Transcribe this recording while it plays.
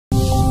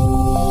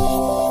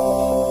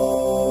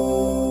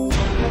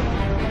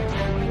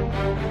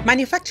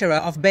Manufacturer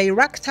of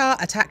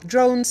Bayraktar attack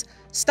drones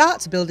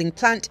starts building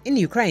plant in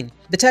Ukraine.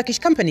 The Turkish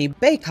company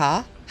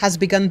Bayraktar has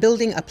begun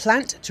building a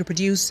plant to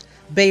produce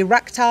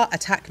Bayraktar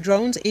attack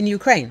drones in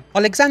Ukraine.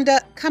 Alexander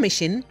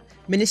Kamyshin,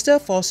 Minister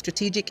for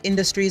Strategic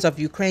Industries of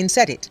Ukraine,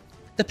 said it.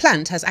 The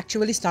plant has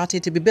actually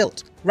started to be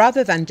built,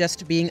 rather than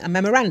just being a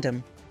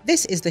memorandum.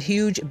 This is the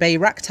huge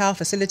Bayraktar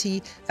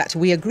facility that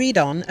we agreed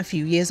on a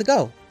few years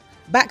ago.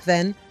 Back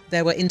then,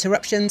 there were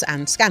interruptions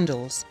and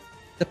scandals.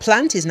 The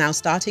plant is now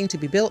starting to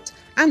be built,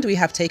 and we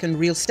have taken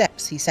real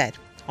steps, he said.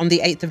 On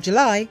the 8th of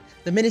July,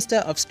 the Minister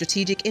of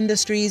Strategic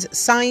Industries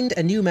signed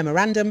a new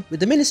memorandum with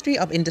the Ministry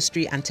of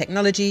Industry and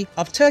Technology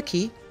of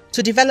Turkey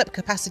to develop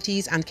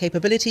capacities and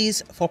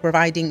capabilities for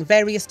providing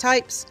various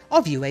types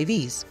of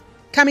UAVs.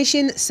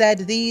 Kamyshin said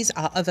these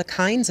are other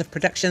kinds of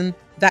production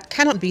that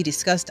cannot be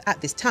discussed at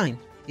this time.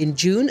 In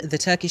June, the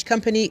Turkish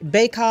company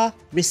Bayraktar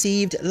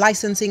received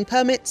licensing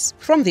permits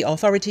from the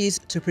authorities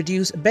to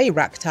produce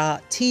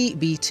Bayraktar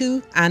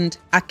TB2 and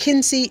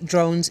Akinci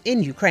drones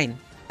in Ukraine.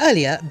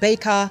 Earlier,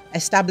 Bayraktar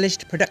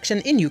established production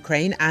in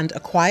Ukraine and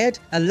acquired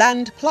a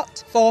land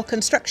plot for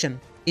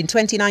construction. In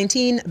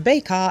 2019,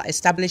 Bayraktar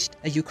established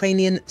a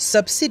Ukrainian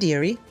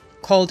subsidiary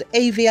called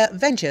Avia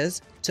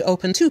Ventures to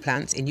open 2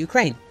 plants in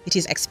Ukraine. It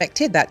is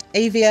expected that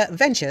Avia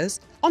Ventures,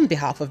 on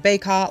behalf of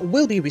Bayraktar,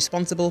 will be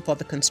responsible for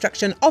the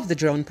construction of the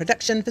drone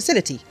production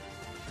facility.